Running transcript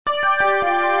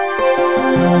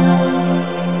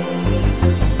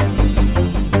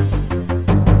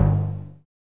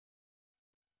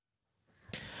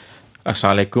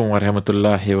Assalamualaikum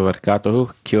warahmatullahi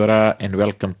wabarakatuh. Kia ora and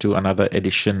welcome to another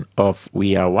edition of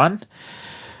We Are One.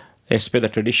 As per the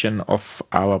tradition of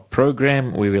our program,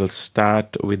 we will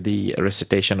start with the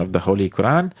recitation of the Holy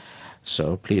Quran.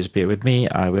 So please bear with me.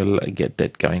 I will get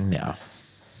that going now.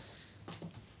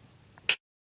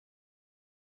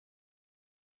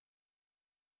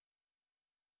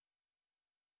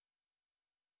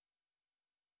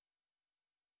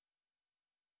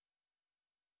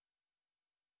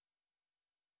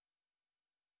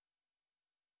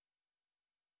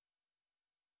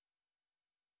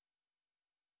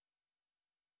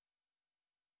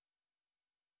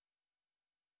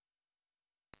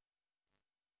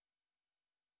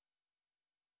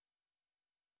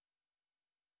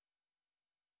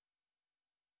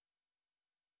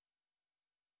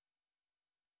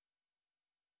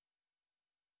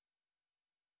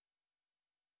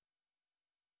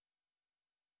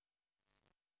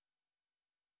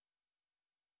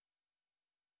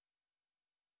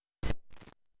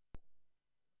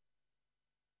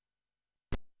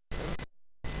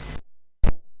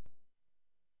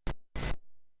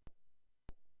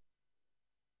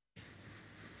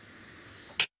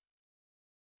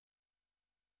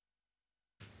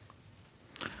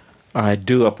 I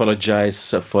do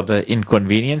apologize for the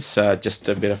inconvenience, just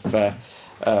a bit of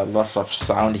loss of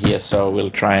sound here, so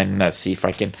we'll try and see if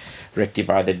I can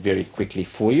rectify that very quickly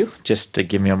for you. Just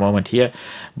give me a moment here.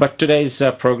 But today's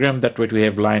program that what we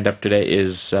have lined up today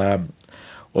is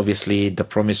obviously the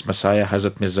promised Messiah,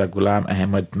 Hazrat Mirza Ghulam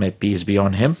Ahmad, may peace be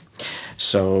on him.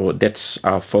 So that's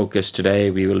our focus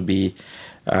today. We will be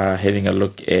having a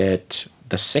look at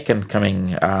the second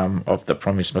coming of the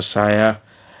promised Messiah,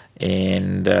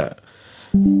 and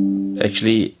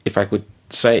actually, if I could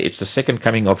say, it's the second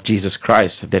coming of Jesus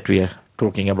Christ that we are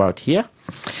talking about here.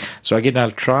 So again, I'll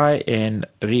try and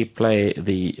replay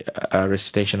the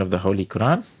recitation of the Holy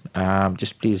Quran.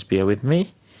 Just please bear with me.